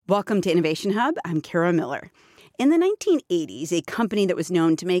Welcome to Innovation Hub. I'm Kara Miller. In the 1980s, a company that was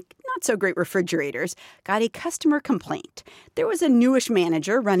known to make not-so-great refrigerators got a customer complaint. There was a newish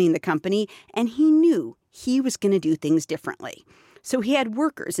manager running the company, and he knew he was going to do things differently. So he had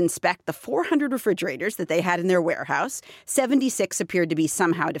workers inspect the 400 refrigerators that they had in their warehouse. 76 appeared to be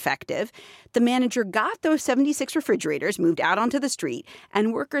somehow defective. The manager got those 76 refrigerators, moved out onto the street,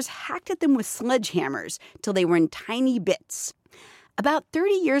 and workers hacked at them with sledgehammers till they were in tiny bits. About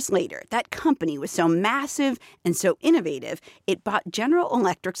 30 years later, that company was so massive and so innovative, it bought General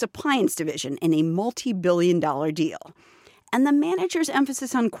Electric's appliance division in a multi-billion-dollar deal. And the manager's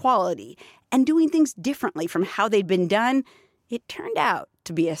emphasis on quality and doing things differently from how they'd been done, it turned out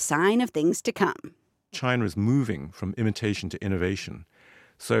to be a sign of things to come. China is moving from imitation to innovation.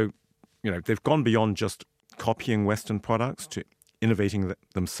 So, they've gone beyond just copying Western products to innovating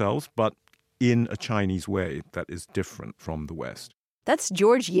themselves, but in a Chinese way that is different from the West. That's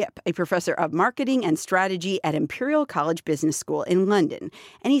George Yip, a professor of marketing and strategy at Imperial College Business School in London.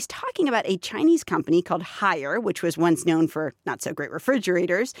 And he's talking about a Chinese company called Haier, which was once known for not-so-great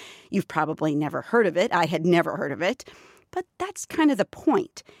refrigerators. You've probably never heard of it. I had never heard of it. But that's kind of the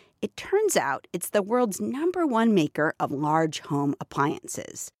point. It turns out it's the world's #1 maker of large home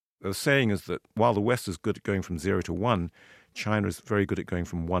appliances. The saying is that while the West is good at going from 0 to 1, China is very good at going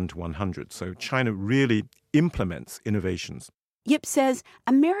from 1 to 100. So China really implements innovations. Yip says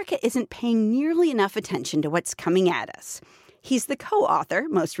America isn't paying nearly enough attention to what's coming at us. He's the co-author,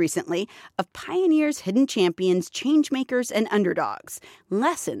 most recently, of Pioneers, Hidden Champions, Changemakers, and Underdogs,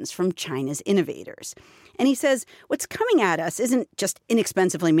 Lessons from China's Innovators. And he says what's coming at us isn't just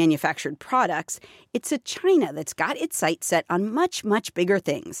inexpensively manufactured products. It's a China that's got its sights set on much, much bigger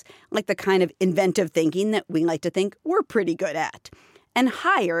things, like the kind of inventive thinking that we like to think we're pretty good at. And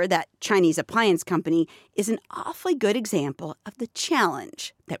Haier, that Chinese appliance company, is an awfully good example of the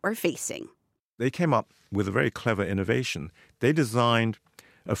challenge that we're facing. They came up with a very clever innovation. They designed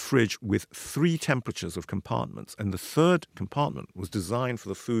a fridge with 3 temperatures of compartments, and the third compartment was designed for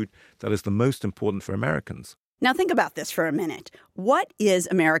the food that is the most important for Americans. Now think about this for a minute. What is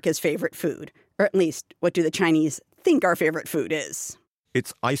America's favorite food? Or at least, what do the Chinese think our favorite food is?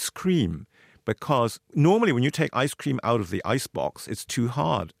 It's ice cream, because normally when you take ice cream out of the ice box, it's too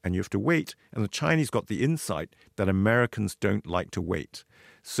hard and you have to wait. And the Chinese got the insight that Americans don't like to wait.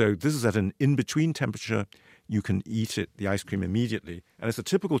 So this is at an in-between temperature. You can eat the ice cream immediately. And it's a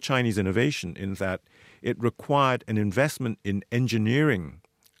typical Chinese innovation in that it required an investment in engineering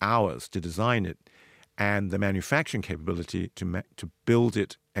hours to design it and the manufacturing capability to build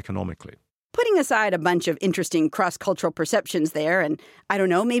it economically. Putting aside a bunch of interesting cross-cultural perceptions there, and I don't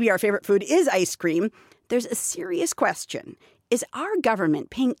know, maybe our favorite food is ice cream, there's a serious question. Is our government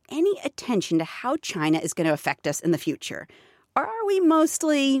paying any attention to how China is going to affect us in the future? Or are we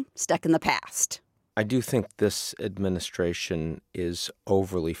mostly stuck in the past? I do think this administration is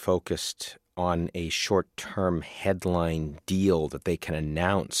overly focused on a short-term headline deal that they can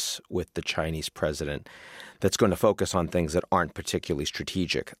announce with the Chinese president that's going to focus on things that aren't particularly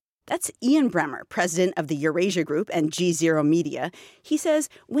strategic. That's Ian Bremmer, president of the Eurasia Group and G0 Media. He says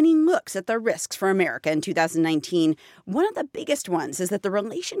when he looks at the risks for America in 2019, one of the biggest ones is that the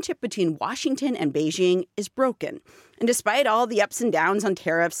relationship between Washington and Beijing is broken. And despite all the ups and downs on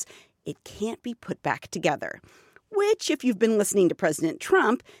tariffs, it can't be put back together. Which, if you've been listening to President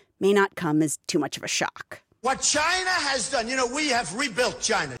Trump, may not come as too much of a shock. What China has done, we have rebuilt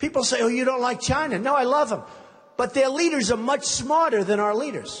China. People say, you don't like China. No, I love them. But their leaders are much smarter than our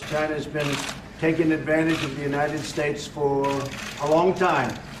leaders. China's been taking advantage of the United States for a long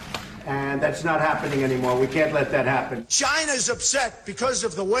time. And that's not happening anymore. We can't let that happen. China's upset because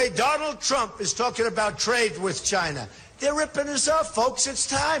of the way Donald Trump is talking about trade with China. They're ripping us off, folks. It's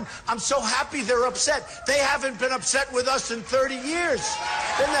time. I'm so happy they're upset. They haven't been upset with us in 30 years.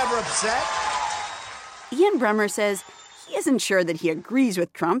 They're never upset. Ian Bremmer says he isn't sure that he agrees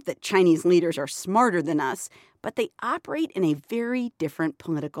with Trump that Chinese leaders are smarter than us, but they operate in a very different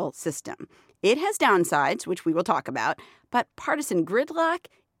political system. It has downsides, which we will talk about, but partisan gridlock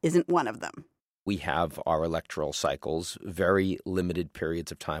isn't one of them. We have our electoral cycles, very limited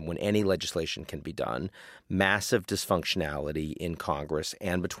periods of time when any legislation can be done, massive dysfunctionality in Congress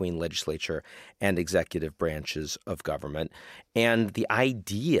and between legislature and executive branches of government, and the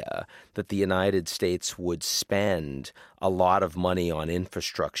idea that the United States would spend a lot of money on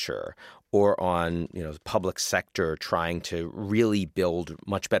infrastructure or on, the public sector trying to really build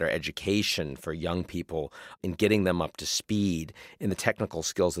much better education for young people and getting them up to speed in the technical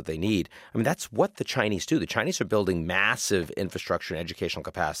skills that they need. I mean, that's what the Chinese do. The Chinese are building massive infrastructure and educational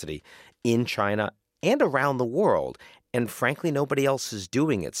capacity in China and around the world. And frankly, nobody else is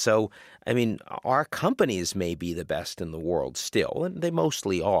doing it. So, I mean, our companies may be the best in the world still, and they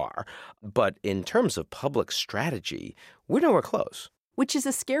mostly are. But in terms of public strategy, we're nowhere close. Which is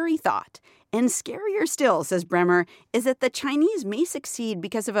a scary thought. And scarier still, says Bremer, is that the Chinese may succeed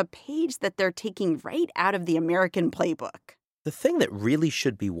because of a page that they're taking right out of the American playbook. The thing that really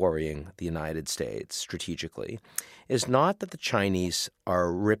should be worrying the United States strategically is not that the Chinese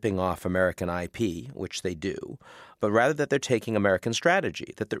are ripping off American IP, which they do, but rather that they're taking American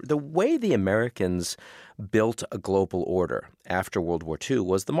strategy, that the way the Americans built a global order after World War II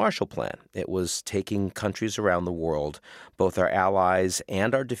was the Marshall Plan. It was taking countries around the world, both our allies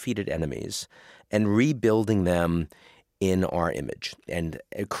and our defeated enemies, and rebuilding them in our image and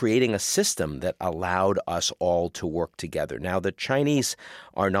creating a system that allowed us all to work together. Now, the Chinese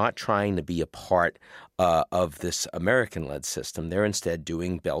are not trying to be a part of this American-led system. They're instead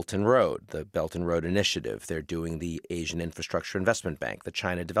doing Belt and Road, the Belt and Road Initiative. They're doing the Asian Infrastructure Investment Bank, the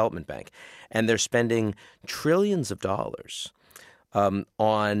China Development Bank, and they're spending trillions of dollars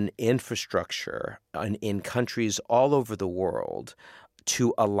on infrastructure in countries all over the world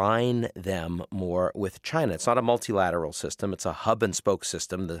to align them more with China. It's not a multilateral system. It's a hub-and-spoke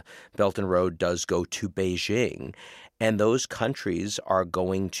system. The Belt and Road does go to Beijing, and those countries are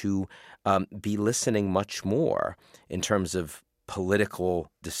going to be listening much more in terms of political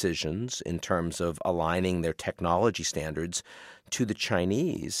decisions, in terms of aligning their technology standards to the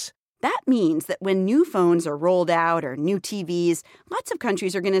Chinese. That means that when new phones are rolled out or new TVs, lots of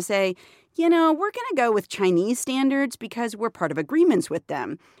countries are going to say, we're going to go with Chinese standards because we're part of agreements with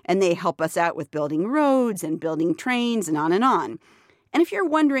them, and they help us out with building roads and building trains and on and on. And if you're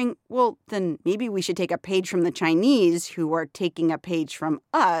wondering, well, then maybe we should take a page from the Chinese who are taking a page from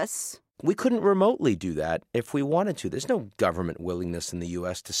us. We couldn't remotely do that if we wanted to. There's no government willingness in the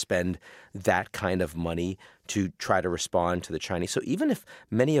U.S. to spend that kind of money to try to respond to the Chinese. So even if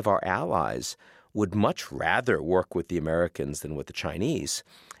many of our allies would much rather work with the Americans than with the Chinese,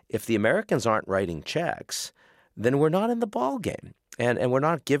 if the Americans aren't writing checks, then we're not in the ball game, and we're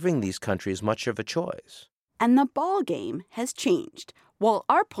not giving these countries much of a choice. And the ball game has changed. While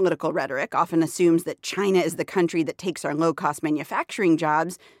our political rhetoric often assumes that China is the country that takes our low-cost manufacturing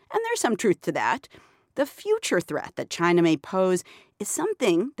jobs, and there's some truth to that, the future threat that China may pose is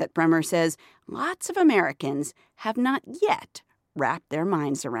something that Bremer says lots of Americans have not yet wrapped their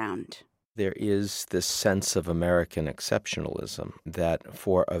minds around. There is this sense of American exceptionalism that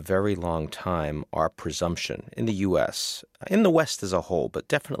for a very long time our presumption in the U.S., in the West as a whole, but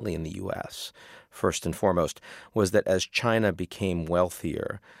definitely in the U.S., first and foremost, was that as China became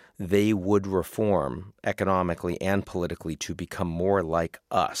wealthier, they would reform economically and politically to become more like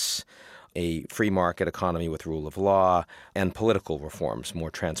us. A free market economy with rule of law and political reforms,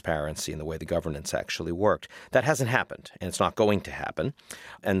 more transparency in the way the governance actually worked. That hasn't happened, and it's not going to happen.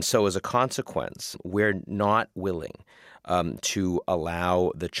 And so as a consequence, we're not willing to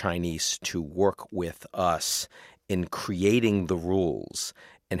allow the Chinese to work with us in creating the rules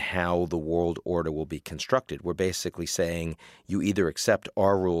and how the world order will be constructed. We're basically saying you either accept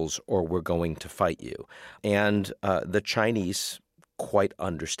our rules or we're going to fight you. And the Chinese, quite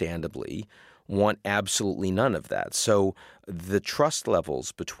understandably, want absolutely none of that. So the trust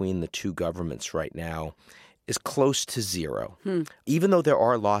levels between the two governments right now is close to zero. Even though there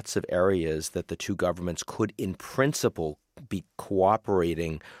are lots of areas that the two governments could, in principle, be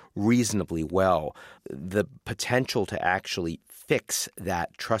cooperating reasonably well, the potential to actually fix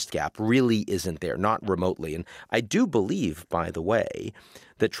that trust gap really isn't there, not remotely. And I do believe, by the way,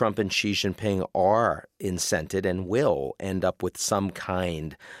 that Trump and Xi Jinping are incented and will end up with some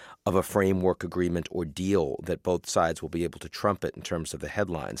kind of a framework agreement or deal that both sides will be able to trumpet in terms of the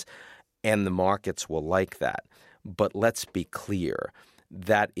headlines. And the markets will like that. But let's be clear,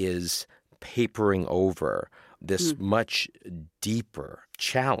 that is papering over this much deeper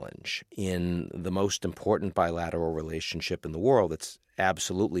challenge in the most important bilateral relationship in the world. It's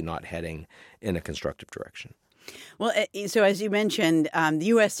absolutely not heading in a constructive direction. Well, so as you mentioned, the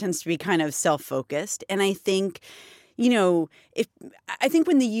U.S. tends to be kind of self-focused. And I think, I think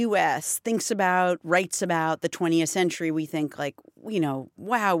when the U.S. writes about the 20th century, we think like,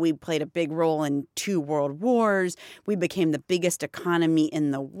 wow, we played a big role in 2 world wars. We became the biggest economy in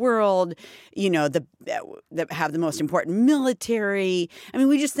the world, that have the most important military. I mean,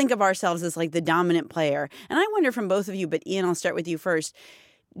 we just think of ourselves as like the dominant player. And I wonder from both of you, but Ian, I'll start with you first.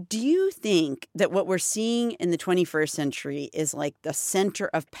 Do you think that what we're seeing in the 21st century is like the center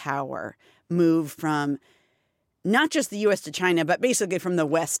of power move from not just the U.S. to China, but basically from the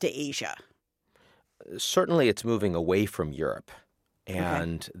West to Asia? Certainly it's moving away from Europe.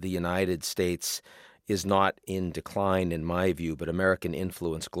 And the United States is not in decline, in my view, but American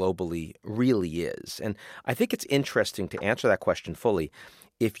influence globally really is. And I think it's interesting to answer that question fully.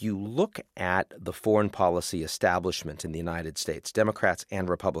 If you look at the foreign policy establishment in the United States, Democrats and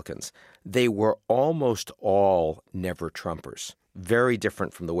Republicans, they were almost all never-Trumpers. Very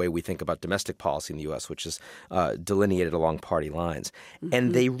different from the way we think about domestic policy in the U.S., which is delineated along party lines. Mm-hmm.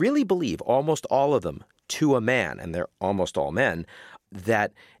 And they really believe, almost all of them, to a man, and they're almost all men,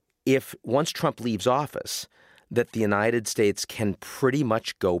 that if once Trump leaves office, that the United States can pretty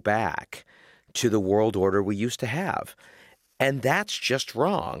much go back to the world order we used to have. And that's just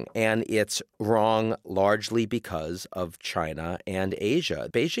wrong. And it's wrong largely because of China and Asia.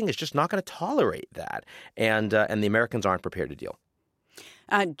 Beijing is just not going to tolerate that. And the Americans aren't prepared to deal.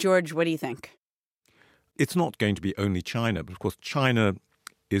 George, what do you think? It's not going to be only China, but of course China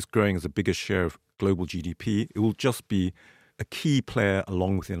is growing as the biggest share of global GDP. It will just be a key player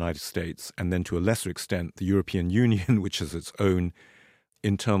along with the United States and then to a lesser extent the European Union, which has its own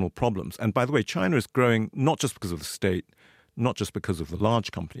internal problems. And by the way, China is growing not just because of the state, not just because of the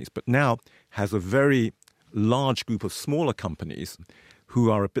large companies, but now has a very large group of smaller companies who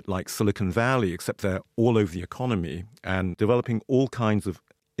are a bit like Silicon Valley, except they're all over the economy and developing all kinds of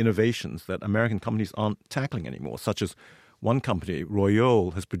innovations that American companies aren't tackling anymore, such as one company,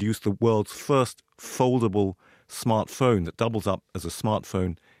 Royole, has produced the world's first foldable smartphone that doubles up as a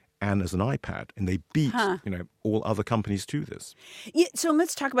smartphone and as an iPad. And they beat all other companies to this. Yeah, so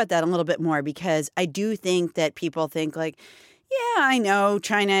let's talk about that a little bit more, because I do think that people think like, yeah, I know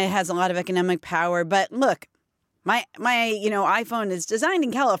China has a lot of economic power, but look, my iPhone is designed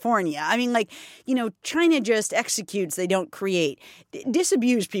in California. I mean, China just executes, they don't create.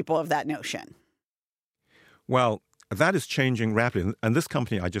 Disabuse people of that notion. Well, that is changing rapidly. And this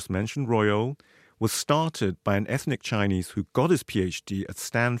company I just mentioned, Royole, was started by an ethnic Chinese who got his PhD at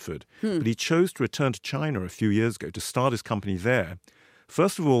Stanford. But he chose to return to China a few years ago to start his company there.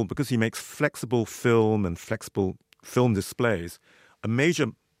 First of all, because he makes flexible film and flexible film displays. A major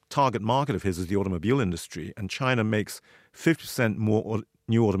target market of his is the automobile industry, and China makes 50% more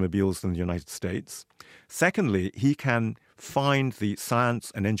new automobiles than the United States. Secondly, he can find the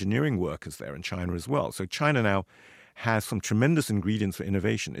science and engineering workers there in China as well. So China now has some tremendous ingredients for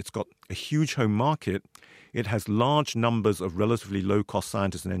innovation. It's got a huge home market. It has large numbers of relatively low-cost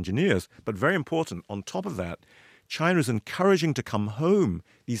scientists and engineers. But very important, on top of that, China is encouraging to come home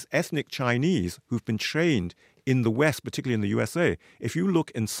these ethnic Chinese who've been trained in the West, particularly in the USA. If you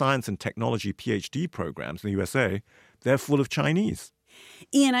look in science and technology PhD programs in the USA, they're full of Chinese.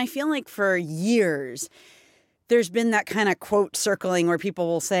 Ian, I feel like for years, there's been that kind of quote circling where people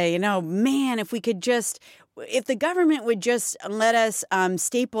will say, man, if the government would just let us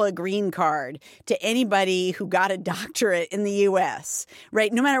staple a green card to anybody who got a doctorate in the U.S.,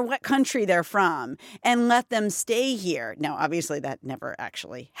 right, no matter what country they're from, and let them stay here. Now, obviously, that never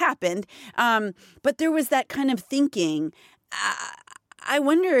actually happened. But there was that kind of thinking. I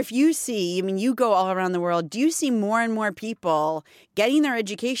wonder if you see, you go all around the world, do you see more and more people getting their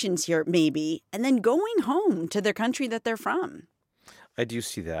educations here, maybe, and then going home to their country that they're from? I do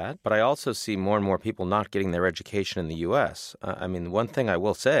see that, but I also see more and more people not getting their education in the U.S. One thing I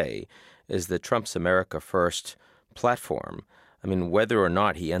will say is that Trump's America First platform, whether or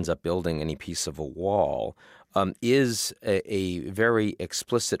not he ends up building any piece of a wall, is a very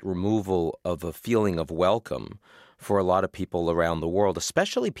explicit removal of a feeling of welcome for a lot of people around the world,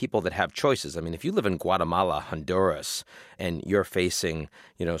 especially people that have choices. If you live in Guatemala, Honduras, and you're facing,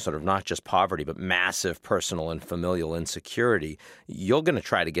 sort of not just poverty, but massive personal and familial insecurity, you're going to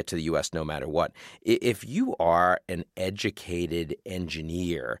try to get to the U.S. no matter what. If you are an educated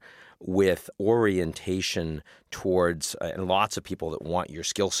engineer with orientation towards, and lots of people that want your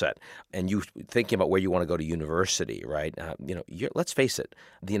skill set, and you thinking about where you want to go to university, right? Let's face it,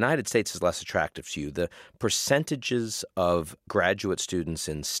 the United States is less attractive to you. The percentages of graduate students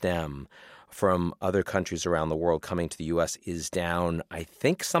in STEM from other countries around the world coming to the U.S. is down, I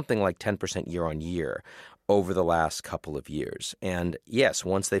think, something like 10% year on year over the last couple of years. And yes,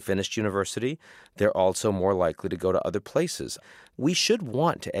 once they finished university, they're also more likely to go to other places. We should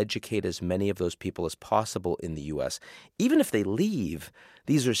want to educate as many of those people as possible in the U.S. Even if they leave,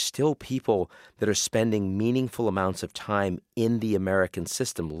 these are still people that are spending meaningful amounts of time in the American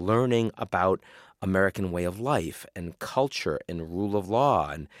system, learning about American way of life and culture and rule of law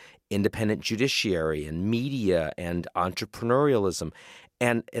and independent judiciary and media and entrepreneurialism.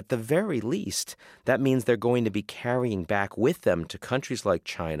 And at the very least, that means they're going to be carrying back with them to countries like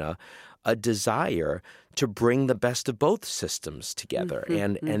China a desire to bring the best of both systems together.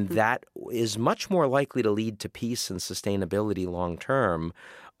 And that is much more likely to lead to peace and sustainability long term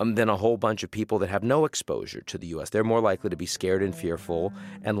than a whole bunch of people that have no exposure to the U.S. They're more likely to be scared and fearful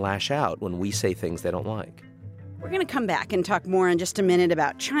and lash out when we say things they don't like. We're going to come back and talk more in just a minute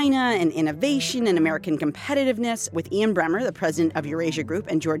about China and innovation and American competitiveness with Ian Bremmer, the president of Eurasia Group,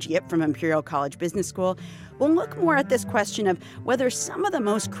 and George Yip from Imperial College Business School. We'll look more at this question of whether some of the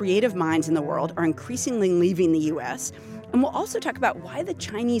most creative minds in the world are increasingly leaving the U.S., and we'll also talk about why the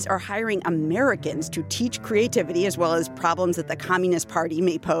Chinese are hiring Americans to teach creativity as well as problems that the Communist Party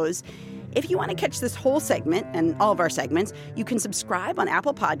may pose. If you want to catch this whole segment and all of our segments, you can subscribe on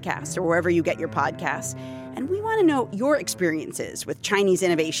Apple Podcasts or wherever you get your podcasts. And we want to know your experiences with Chinese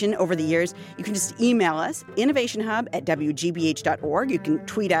innovation over the years. You can just email us, innovationhub@wgbh.org. You can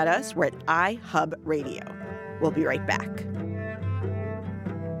tweet at us. We're at iHubRadio. We'll be right back.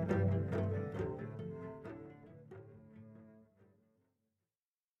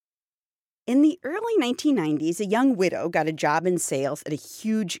 In the early 1990s, a young widow got a job in sales at a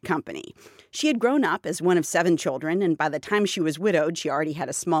huge company. She had grown up as one of 7 children, and by the time she was widowed, she already had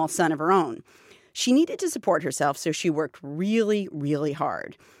a small son of her own. She needed to support herself, so she worked really, really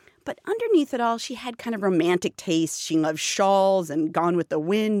hard. But underneath it all, she had kind of romantic tastes. She loved shawls and Gone with the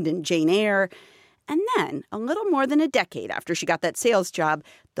Wind and Jane Eyre. And then, a little more than a decade after she got that sales job,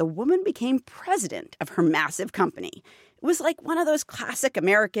 the woman became president of her massive company. It was like one of those classic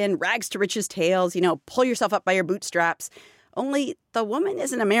American rags to riches tales, pull yourself up by your bootstraps. Only the woman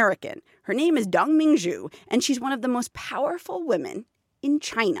isn't American. Her name is Dong Mingzhu, and she's one of the most powerful women in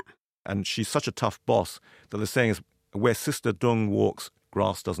China. And she's such a tough boss that the saying is, where Sister Dong walks,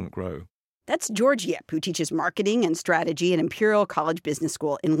 grass doesn't grow. That's George Yip, who teaches marketing and strategy at Imperial College Business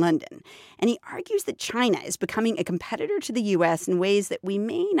School in London. And he argues that China is becoming a competitor to the U.S. in ways that we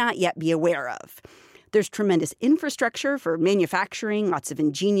may not yet be aware of. There's tremendous infrastructure for manufacturing, lots of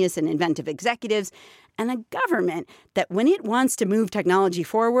ingenious and inventive executives, and a government that, when it wants to move technology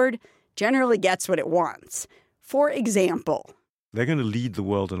forward, generally gets what it wants. For example, they're going to lead the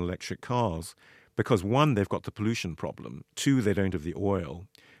world in electric cars because, 1, they've got the pollution problem. 2, they don't have the oil.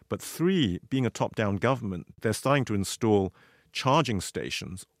 But 3, being a top-down government, they're starting to install charging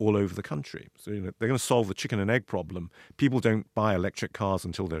stations all over the country. So they're going to solve the chicken and egg problem. People don't buy electric cars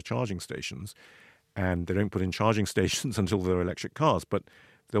until they're charging stations, and they don't put in charging stations until they're electric cars. But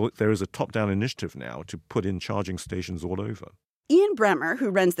there is a top-down initiative now to put in charging stations all over. Ian Bremmer, who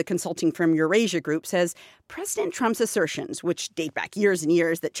runs the consulting firm Eurasia Group, says President Trump's assertions, which date back years and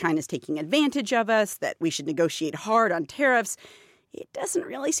years that China's taking advantage of us, that we should negotiate hard on tariffs, it doesn't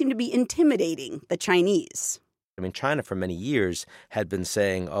really seem to be intimidating the Chinese. I mean, China for many years had been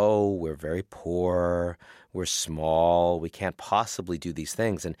saying, oh, we're very poor, we're small, we can't possibly do these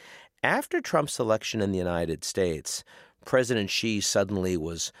things. And after Trump's election in the United States, President Xi suddenly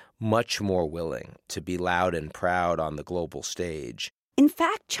was much more willing to be loud and proud on the global stage. In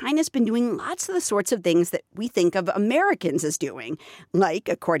fact, China's been doing lots of the sorts of things that we think of Americans as doing, like,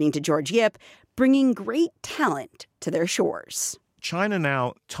 according to George Yip, bringing great talent to their shores. China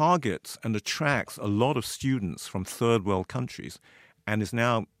now targets and attracts a lot of students from third world countries and is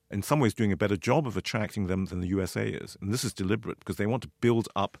now in some ways doing a better job of attracting them than the USA is. And this is deliberate because they want to build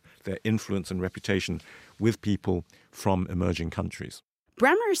up their influence and reputation with people from emerging countries.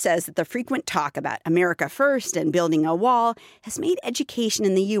 Bremmer says that the frequent talk about America first and building a wall has made education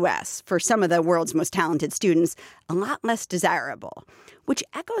in the U.S., for some of the world's most talented students, a lot less desirable, which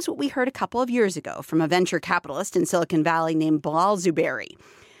echoes what we heard a couple of years ago from a venture capitalist in Silicon Valley named Bilal Zuberi.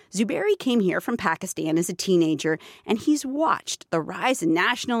 Zuberi came here from Pakistan as a teenager, and he's watched the rise in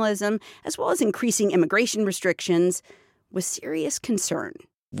nationalism as well as increasing immigration restrictions with serious concern.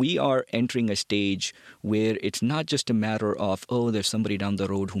 We are entering a stage where it's not just a matter of, oh, there's somebody down the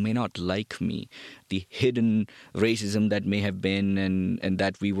road who may not like me. The hidden racism that may have been and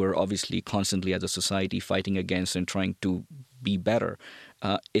that we were obviously constantly as a society fighting against and trying to be better.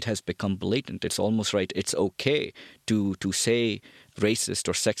 It has become blatant. It's almost right. It's okay to say racist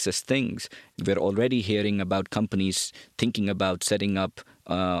or sexist things. We're already hearing about companies thinking about setting up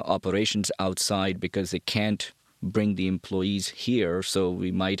operations outside because they can't bring the employees here, so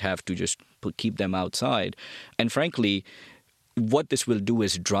we might have to just keep them outside. And frankly, what this will do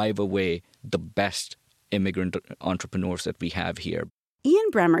is drive away the best immigrant entrepreneurs that we have here. Ian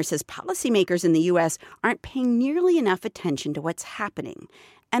Bremmer says policymakers in the U.S. aren't paying nearly enough attention to what's happening.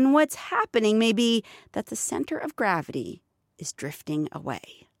 And what's happening may be that the center of gravity is drifting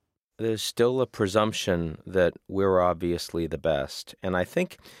away. There's still a presumption that we're obviously the best. And I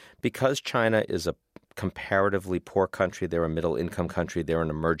think because China is a comparatively poor country, they're a middle-income country, they're an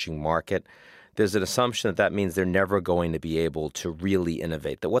emerging market, there's an assumption that that means they're never going to be able to really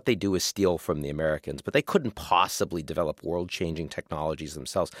innovate, that what they do is steal from the Americans, but they couldn't possibly develop world-changing technologies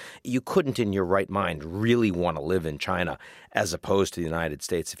themselves. You couldn't in your right mind really want to live in China as opposed to the United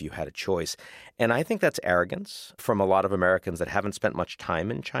States if you had a choice. And I think that's arrogance from a lot of Americans that haven't spent much time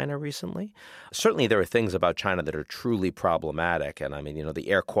in China recently. Certainly there are things about China that are truly problematic. And I mean, the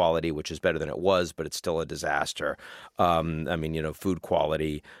air quality, which is better than it was, but it's still a disaster. Food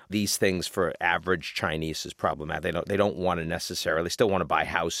quality, these things for average Chinese is problematic. They don't want to necessarily, still want to buy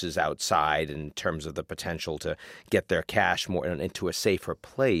houses outside in terms of the potential to get their cash more into a safer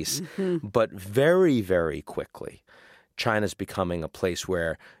place. Mm-hmm. But very, very quickly, China's becoming a place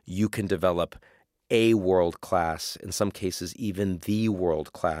where you can develop a world-class, in some cases even the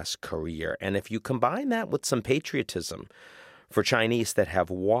world-class career. And if you combine that with some patriotism for Chinese that have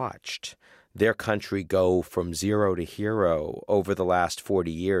watched their country go from zero to hero over the last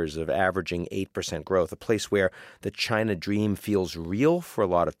 40 years of averaging 8% growth, a place where the China dream feels real for a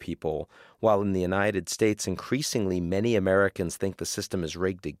lot of people, while in the United States, increasingly many Americans think the system is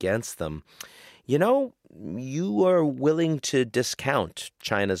rigged against them. You are willing to discount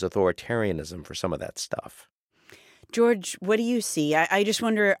China's authoritarianism for some of that stuff. George, what do you see? I just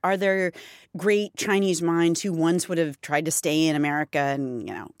wonder, are there great Chinese minds who once would have tried to stay in America and,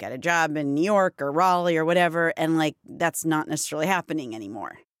 get a job in New York or Raleigh or whatever, and that's not necessarily happening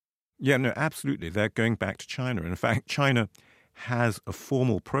anymore? Yeah, no, absolutely. They're going back to China. In fact, China has a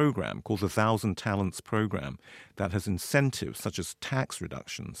formal program called the 1,000 Talents Program that has incentives such as tax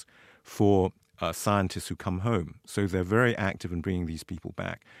reductions for scientists who come home. So they're very active in bringing these people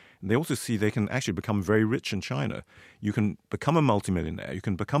back. And they also see they can actually become very rich in China. You can become a multimillionaire. You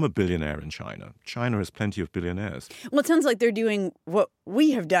can become a billionaire in China. China has plenty of billionaires. Well, it sounds like they're doing what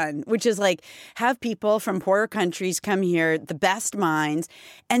we have done, which is have people from poorer countries come here, the best minds.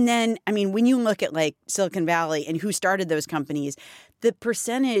 And then, when you look at Silicon Valley and who started those companies, the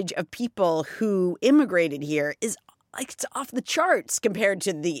percentage of people who immigrated here is it's off the charts compared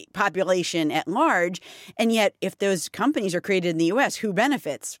to the population at large. And yet, if those companies are created in the U.S., who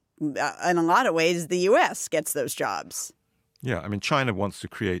benefits? In a lot of ways, the U.S. gets those jobs. Yeah, China wants to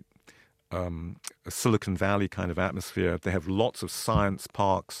create a Silicon Valley kind of atmosphere. They have lots of science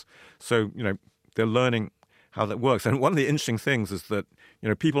parks. So, they're learning how that works. And one of the interesting things is that,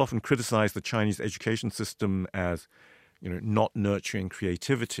 people often criticize the Chinese education system as, not nurturing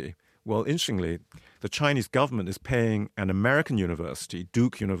creativity. Well, interestingly, the Chinese government is paying an American university,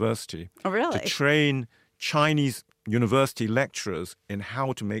 Duke University, to train Chinese university lecturers in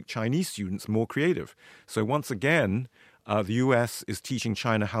how to make Chinese students more creative. So once again, the U.S. is teaching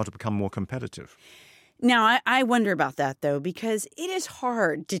China how to become more competitive. Now, I wonder about that, though, because it is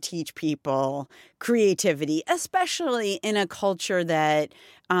hard to teach people creativity, especially in a culture that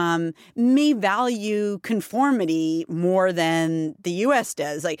may value conformity more than the U.S.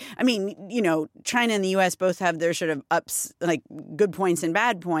 does. China and the U.S. both have their sort of ups, good points and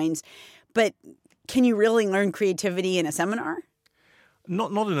bad points. But can you really learn creativity in a seminar?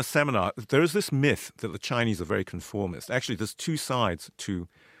 Not in a seminar. There is this myth that the Chinese are very conformist. Actually, there's two sides to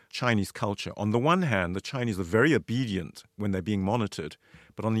Chinese culture. On the one hand, the Chinese are very obedient when they're being monitored.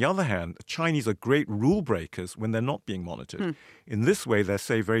 But on the other hand, the Chinese are great rule breakers when they're not being monitored. In this way, they're,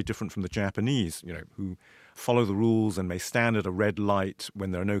 say, very different from the Japanese, who follow the rules and may stand at a red light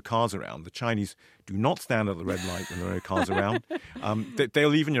when there are no cars around. The Chinese do not stand at the red light when there are no cars around.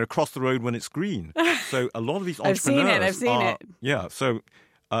 They'll even cross the road when it's green. So a lot of these entrepreneurs I've seen it. Yeah, so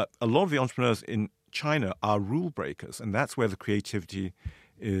a lot of the entrepreneurs in China are rule breakers, and that's where the creativity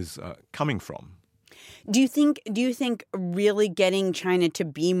is coming from. Do you think really getting China to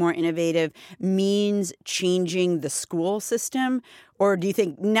be more innovative means changing the school system? Or do you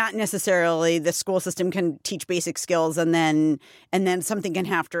think not necessarily the school system can teach basic skills and then something can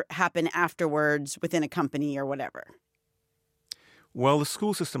have to happen afterwards within a company or whatever? Well, the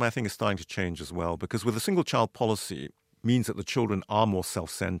school system, I think, is starting to change as well, because with a single-child policy means that the children are more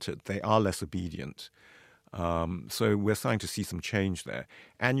self-centered. They are less obedient. So we're starting to see some change there.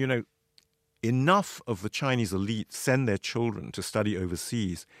 And, enough of the Chinese elite send their children to study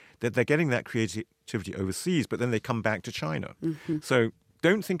overseas that they're getting that creativity overseas, but then they come back to China. Mm-hmm. So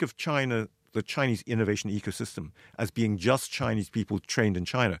don't think of China, the Chinese innovation ecosystem, as being just Chinese people trained in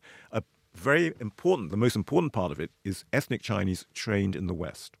China. The most important part of it is ethnic Chinese trained in the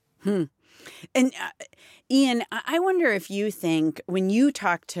West. And Ian, I wonder if you think, when you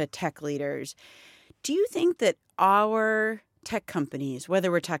talk to tech leaders, do you think that our tech companies,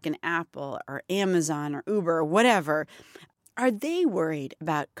 whether we're talking Apple or Amazon or Uber or whatever, Are they worried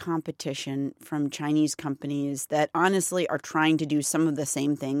about competition from Chinese companies that honestly are trying to do some of the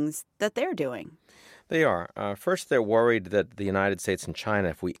same things that they're doing? They are. First, they're worried that the United States and China,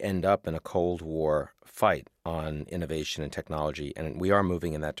 if we end up in a Cold War fight on innovation and technology, and we are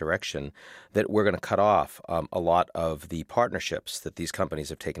moving in that direction, that we're going to cut off a lot of the partnerships that these companies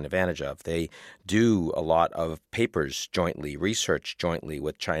have taken advantage of. They do a lot of papers jointly, research jointly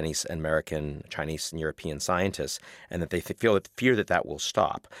with Chinese and European scientists, and that they fear that will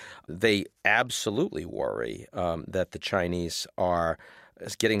stop. They absolutely worry that the Chinese are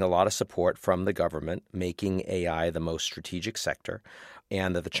getting a lot of support from the government, making AI the most strategic sector,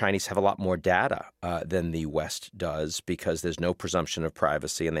 and that the Chinese have a lot more data than the West does because there's no presumption of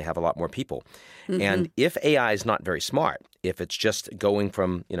privacy and they have a lot more people. Mm-hmm. And if AI is not very smart, if it's just going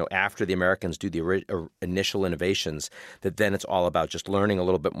from, after the Americans do the initial innovations, that then it's all about just learning a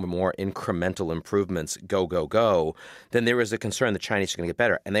little bit more incremental improvements, go, then there is a concern the Chinese are going to get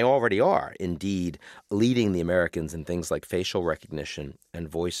better. And they already are, indeed, leading the Americans in things like facial recognition and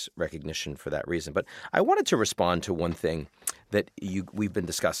voice recognition for that reason. But I wanted to respond to one thing that we've been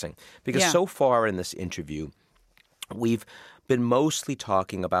discussing, because so far in this interview, we've been mostly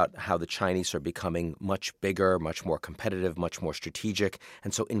talking about how the Chinese are becoming much bigger, much more competitive, much more strategic,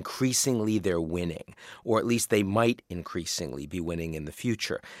 and so increasingly they're winning, or at least they might increasingly be winning in the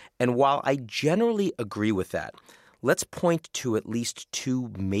future. And while I generally agree with that, let's point to at least two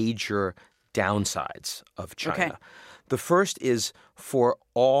major downsides of China. Okay. The first is, for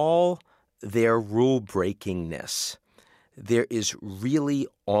all their rule-breakingness, there is really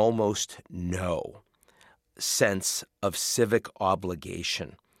almost no sense of civic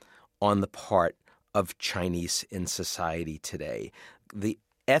obligation on the part of Chinese in society today. The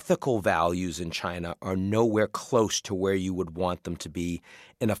ethical values in China are nowhere close to where you would want them to be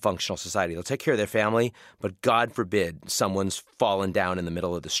in a functional society. They'll take care of their family, but God forbid someone's fallen down in the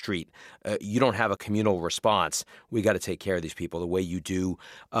middle of the street. You don't have a communal response. We got to take care of these people the way you do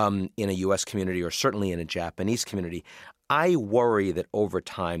in a U.S. community, or certainly in a Japanese community. I worry that over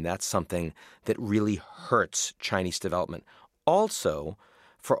time that's something that really hurts Chinese development. Also,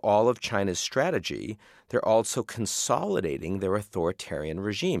 for all of China's strategy, they're also consolidating their authoritarian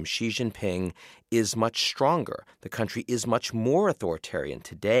regime. Xi Jinping is much stronger. The country is much more authoritarian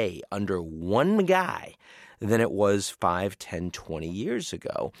today under one guy than it was 5, 10, 20 years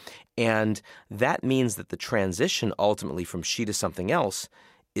ago. And that means that the transition ultimately from Xi to something else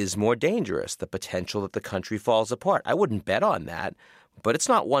is more dangerous, the potential that the country falls apart. I wouldn't bet on that, but it's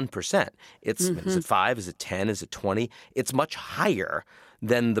not 1%. Is it 5? Is it 10? Is it 20? It's much higher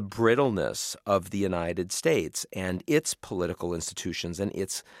than the brittleness of the United States and its political institutions and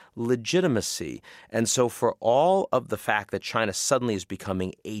its legitimacy. And so for all of the fact that China suddenly is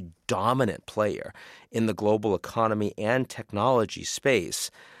becoming a dominant player in the global economy and technology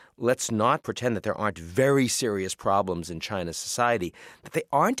space, let's not pretend that there aren't very serious problems in China's society that they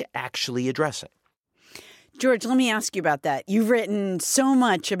aren't actually addressing. George, let me ask you about that. You've written so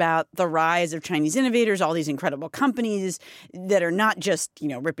much about the rise of Chinese innovators, all these incredible companies that are not just,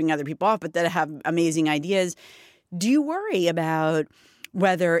 ripping other people off, but that have amazing ideas. Do you worry about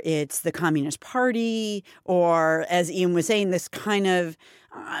whether it's the Communist Party or, as Ian was saying, this kind of,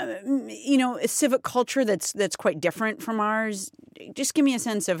 a civic culture that's quite different from ours? Just give me a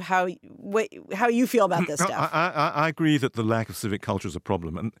sense of how you feel about this stuff. I agree that the lack of civic culture is a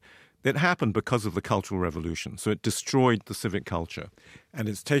problem. And it happened because of the Cultural Revolution. So it destroyed the civic culture. And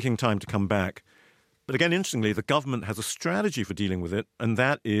it's taking time to come back. But again, interestingly, the government has a strategy for dealing with it, and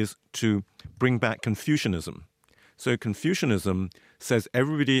that is to bring back Confucianism. So Confucianism says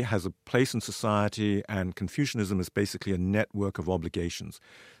everybody has a place in society, and Confucianism is basically a network of obligations.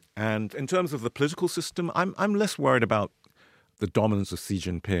 And in terms of the political system, I'm less worried about the dominance of Xi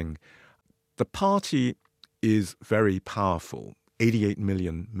Jinping. The party is very powerful, 88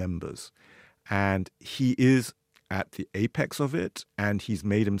 million members, and he is at the apex of it, and he's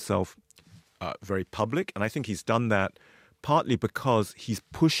made himself very public. And I think he's done that partly because he's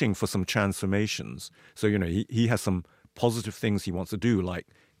pushing for some transformations. So, he has some positive things he wants to do, like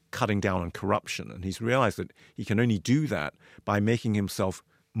cutting down on corruption. And he's realized that he can only do that by making himself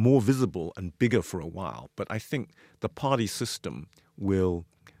more visible and bigger for a while. But I think the party system will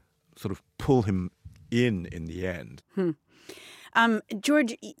sort of pull him in the end.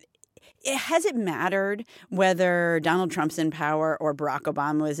 George, has it mattered whether Donald Trump's in power or Barack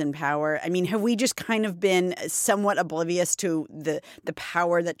Obama is in power? I mean, have we just kind of been somewhat oblivious to the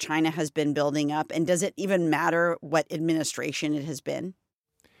power that China has been building up? And does it even matter what administration it has been?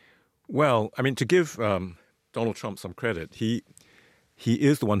 Well, I mean, to give Donald Trump some credit, he he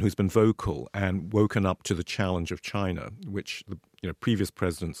is the one who's been vocal and woken up to the challenge of China, which the previous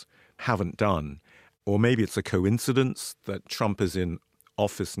presidents haven't done. Or maybe it's a coincidence that Trump is in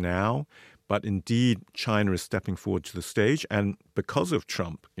office now, but indeed China is stepping forward to the stage. And because of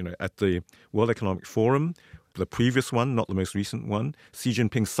Trump, at the World Economic Forum, the previous one, not the most recent one, Xi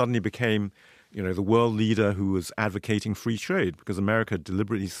Jinping suddenly became the world leader who was advocating free trade because America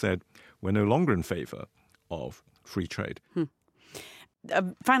deliberately said we're no longer in favor of free trade. A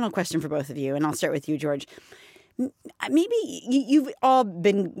final question for both of you, and I'll start with you, George. Maybe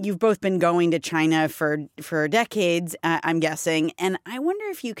you've both been going to China for decades, I'm guessing, and I wonder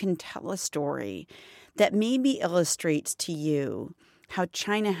if you can tell a story that maybe illustrates to you how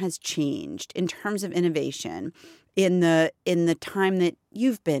China has changed in terms of innovation in the time that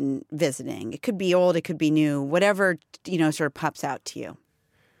you've been visiting. It could be old, it could be new, whatever sort of pops out to you.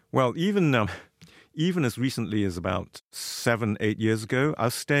 Well, even as recently as about 7-8 years ago,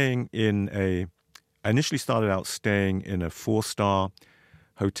 I initially started out staying in a 4-star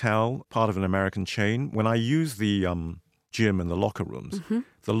hotel, part of an American chain. When I used the gym and the locker rooms,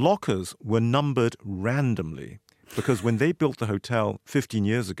 the lockers were numbered randomly because when they built the hotel 15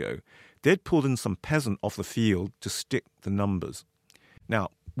 years ago, they'd pulled in some peasant off the field to stick the numbers.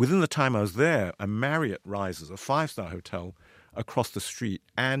 Now, within the time I was there, a Marriott rises, a 5-star hotel across the street,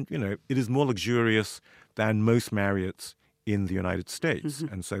 and, it is more luxurious than most Marriotts in the United States.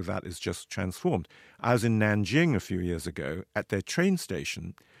 And so that is just transformed. I was in Nanjing a few years ago at their train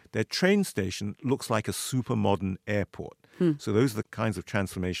station. Their train station looks like a super modern airport. So those are the kinds of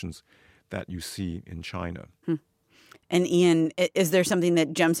transformations that you see in China. And Ian, is there something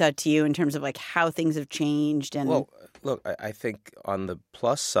that jumps out to you in terms of how things have changed? And well, look, I think on the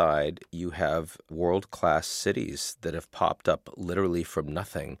plus side, you have world-class cities that have popped up literally from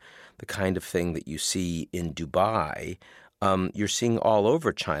nothing. The kind of thing that you see in Dubai, you're seeing all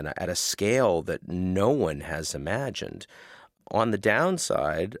over China at a scale that no one has imagined. On the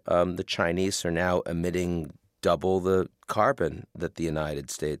downside, the Chinese are now emitting double the carbon that the United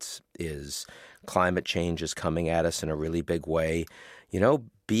States is. Climate change is coming at us in a really big way.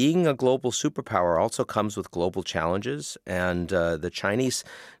 Being a global superpower also comes with global challenges, and the Chinese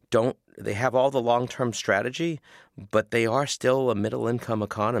they have all the long-term strategy, but they are still a middle-income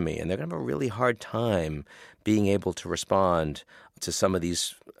economy, and they're going to have a really hard time being able to respond to some of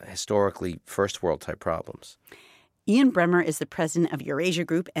these historically first-world type problems. Ian Bremmer is the president of Eurasia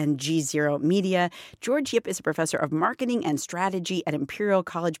Group and G0 Media. George Yip is a professor of marketing and strategy at Imperial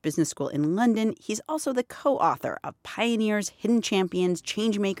College Business School in London. He's also the co-author of Pioneers, Hidden Champions,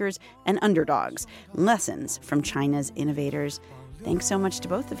 Changemakers, and Underdogs, Lessons from China's Innovators. Thanks so much to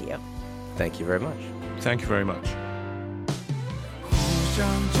both of you. Thank you very much. Thank you very much.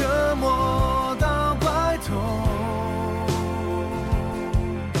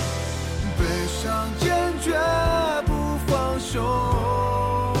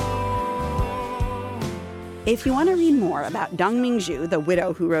 If you want to read more about Dongming Zhu, the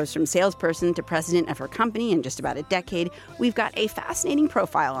widow who rose from salesperson to president of her company in just about a decade, we've got a fascinating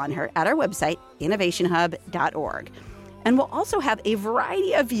profile on her at our website, innovationhub.org. And we'll also have a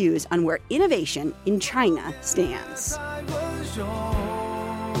variety of views on where innovation in China stands.